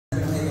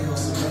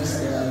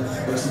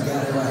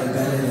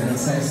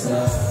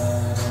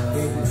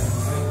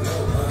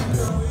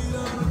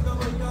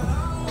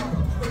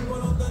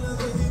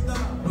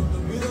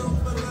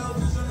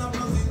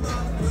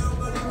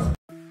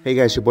Hey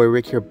guys, your boy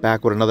Rick here,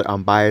 back with another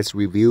unbiased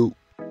review.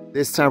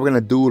 This time we're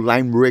gonna do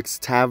Limericks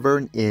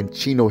Tavern in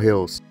Chino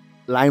Hills.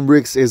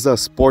 Limericks is a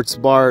sports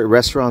bar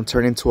restaurant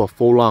turned into a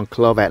full-on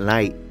club at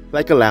night,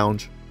 like a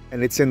lounge.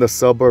 And it's in the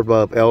suburb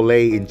of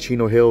LA in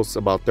Chino Hills,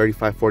 about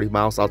 35-40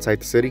 miles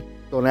outside the city.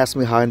 Don't ask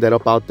me how I ended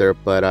up out there,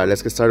 but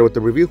let's get started with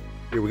the review.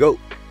 Here we go.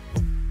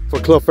 For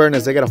club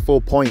fairness, they got a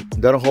full point.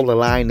 They don't hold a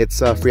line. It's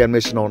free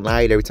admission all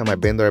night. Every time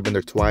I've been there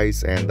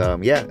twice.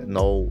 And yeah,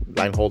 no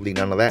line holding,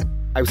 none of that.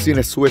 I've seen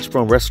it switch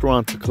from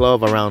restaurant to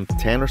club around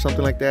 10 or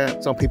something like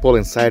that. Some people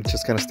inside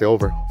just kind of stay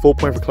over. Full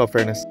point for club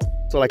fairness.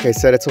 So like I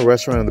said, it's a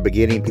restaurant in the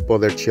beginning. People are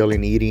there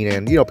chilling, eating,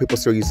 and you know, people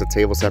still use the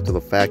tables after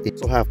the fact. They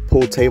still have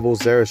pool tables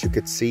there, as you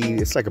could see.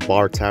 It's like a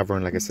bar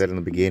tavern, like I said in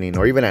the beginning,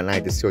 or even at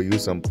night, they still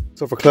use them.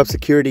 So for club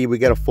security, we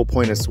get a full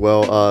point as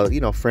well. You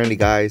know, friendly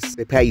guys.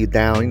 They pat you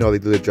down, you know, they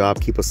do their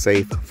job, keep us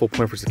safe. Full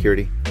point for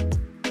security.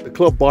 The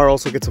club bar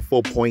also gets a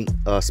full point.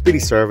 Speedy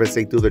service,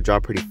 they do their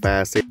job pretty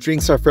fast.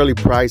 Drinks are fairly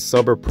priced,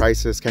 suburb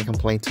prices, can't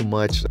complain too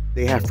much.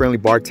 They have friendly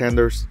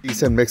bartenders,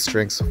 decent mixed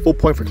drinks. Full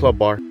point for club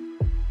bar.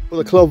 For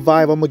the club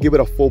vibe, I'm gonna give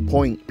it a full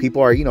point.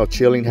 People are, you know,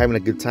 chilling, having a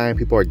good time.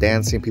 People are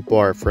dancing, people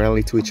are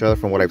friendly to each other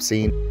from what I've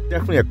seen.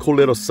 Definitely a cool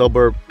little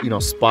suburb, you know,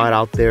 spot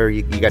out there.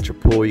 You got your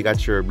pool, you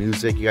got your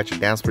music, you got your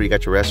dance floor, you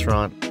got your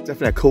restaurant.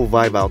 Definitely a cool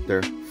vibe out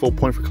there. Full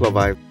point for club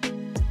vibe.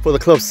 For the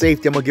club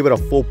safety, I'm gonna give it a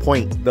full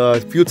point.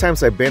 The few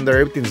times I've been there,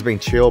 everything's been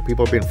chill.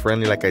 People have been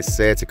friendly, like I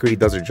said. Security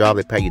does their job.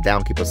 They pat you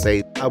down, keep us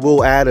safe. I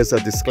will add as a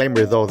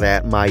disclaimer, though,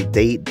 that my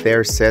date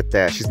there said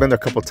that she's been there a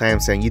couple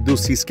times, and you do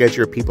see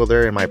sketchier people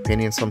there, in my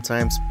opinion,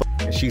 sometimes.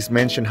 And she's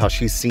mentioned how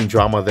she's seen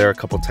drama there a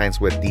couple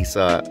times with these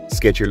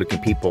sketchier-looking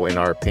people, in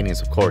our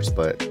opinions, of course.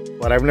 But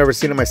I've never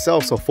seen it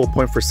myself, so full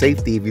point for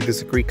safety. If you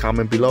disagree,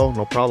 comment below.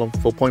 No problem.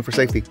 Full point for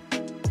safety.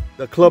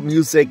 The club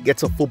music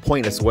gets a full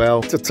point as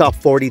well. It's a top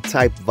 40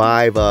 type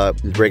vibe,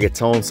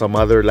 reggaeton, some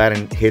other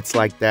Latin hits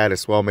like that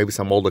as well, maybe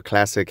some older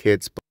classic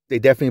hits. But they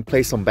definitely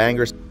play some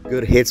bangers,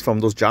 good hits from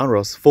those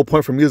genres. Full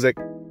point for music.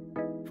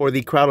 For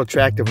the crowd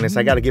attractiveness,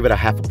 I gotta give it a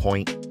half a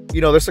point.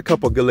 You know, there's a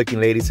couple good looking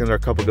ladies and there are a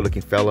couple good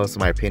looking fellas, in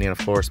my opinion, of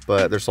course,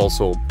 but there's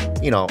also,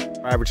 you know,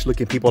 average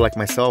looking people like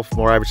myself,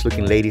 more average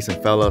looking ladies and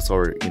fellas,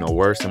 or, you know,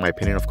 worse, in my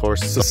opinion, of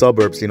course. It's the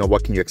suburbs, you know,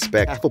 what can you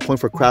expect? Half a point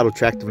for crowd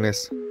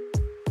attractiveness.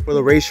 For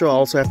the ratio, I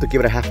also have to give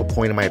it a half a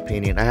point, in my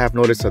opinion. I have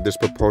noticed a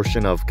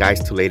disproportion of guys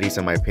to ladies,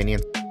 in my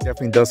opinion.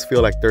 Definitely does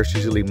feel like there's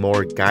usually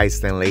more guys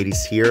than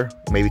ladies here.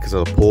 Maybe because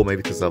of the pool,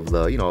 maybe because of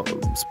the, you know,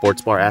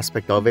 sports bar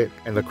aspect of it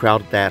and the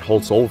crowd that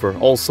holds over.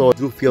 Also, I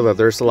do feel that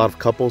there's a lot of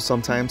couples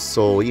sometimes.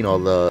 So, you know,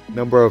 the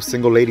number of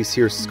single ladies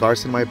here is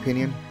scarce, in my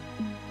opinion.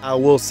 I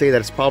will say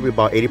that it's probably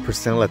about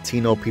 80%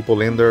 Latino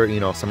people in there, you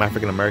know, some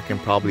African American,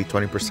 probably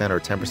 20% or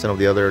 10% of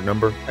the other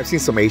number. I've seen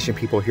some Asian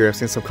people here, I've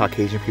seen some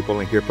Caucasian people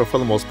in here, but for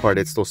the most part,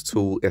 it's those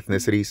two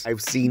ethnicities.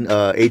 I've seen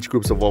age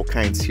groups of all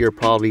kinds here,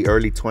 probably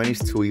early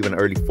 20s to even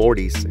early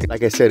 40s.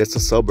 Like I said, it's the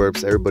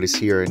suburbs, everybody's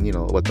here, and you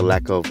know, with the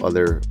lack of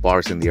other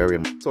bars in the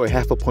area. So a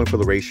half a point for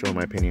the ratio, in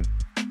my opinion.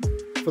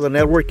 For the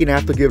networking, I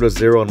have to give it a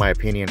 0, in my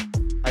opinion.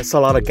 I saw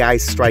a lot of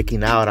guys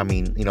striking out. I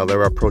mean, you know, they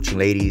were approaching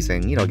ladies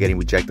and, you know, getting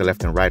rejected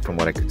left and right from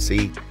what I could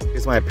see.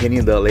 It's my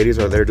opinion, the ladies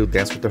are there to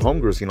dance with their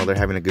homegirls. You know, they're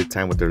having a good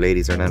time with their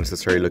ladies. They're not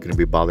necessarily looking to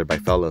be bothered by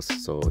fellas.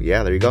 So,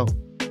 yeah, there you go.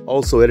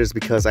 Also, it is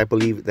because I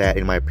believe that,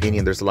 in my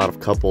opinion, there's a lot of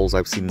couples.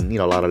 I've seen, you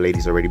know, a lot of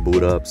ladies already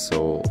boot up.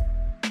 So,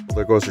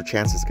 there goes your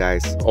chances,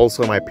 guys.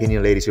 Also, in my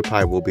opinion, ladies, you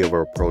probably will be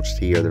over-approached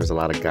here. There's a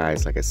lot of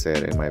guys, like I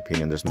said. In my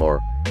opinion, there's more,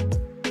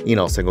 you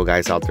know, single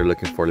guys out there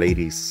looking for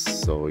ladies.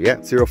 So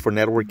yeah, 0 for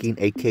networking,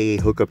 aka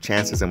hookup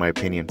chances, in my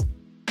opinion.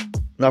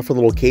 Now for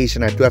the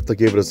location, I do have to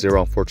give it a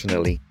 0,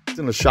 unfortunately. It's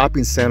in a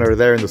shopping center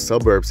there in the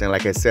suburbs, and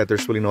like I said,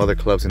 there's really no other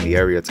clubs in the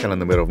area. It's kind of in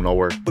the middle of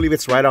nowhere. I believe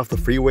it's right off the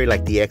freeway,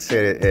 like the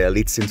exit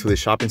leads into the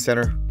shopping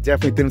center.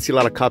 Definitely didn't see a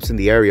lot of cops in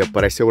the area,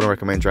 but I still wouldn't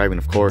recommend driving,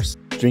 of course.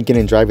 Drinking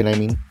and driving, I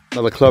mean.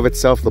 Now the club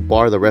itself, the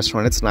bar, the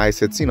restaurant, it's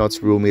nice. It's, you know,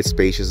 it's roomy, it's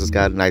spacious, it's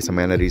got nice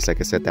amenities. Like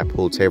I said, that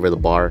pool table, the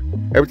bar,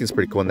 everything's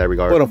pretty cool in that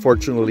regard. But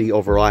unfortunately,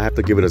 overall, I have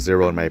to give it a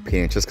 0, in my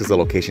opinion, just because the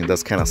location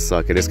does kind of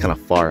suck. It is kind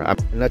of far.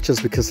 Not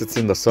just because it's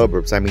in the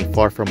suburbs. I mean,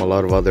 far from a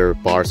lot of other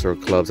bars or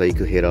clubs that you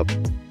could hit up.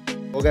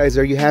 Well, guys,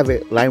 there you have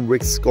it.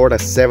 Limericks scored a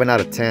 7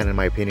 out of 10, in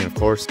my opinion, of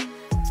course.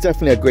 It's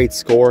definitely a great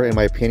score, in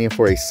my opinion,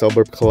 for a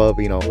suburb club,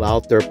 you know,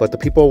 out there. But the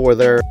people were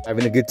there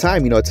having a good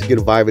time. You know, it's a good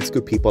vibe. It's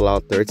good people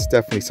out there. It's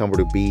definitely somewhere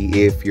to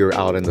be if you're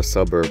out in the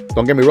suburb.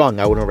 Don't get me wrong.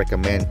 I wouldn't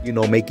recommend, you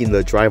know, making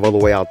the drive all the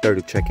way out there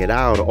to check it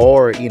out.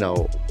 Or, you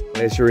know,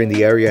 unless you're in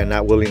the area and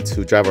not willing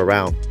to drive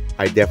around,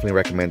 I definitely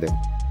recommend it.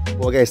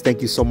 Well, guys,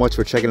 thank you so much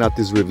for checking out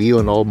this review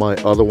and all my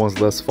other ones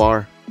thus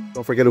far.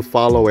 Don't forget to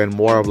follow, and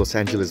more of Los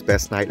Angeles'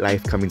 best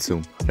nightlife coming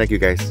soon. Thank you,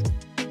 guys.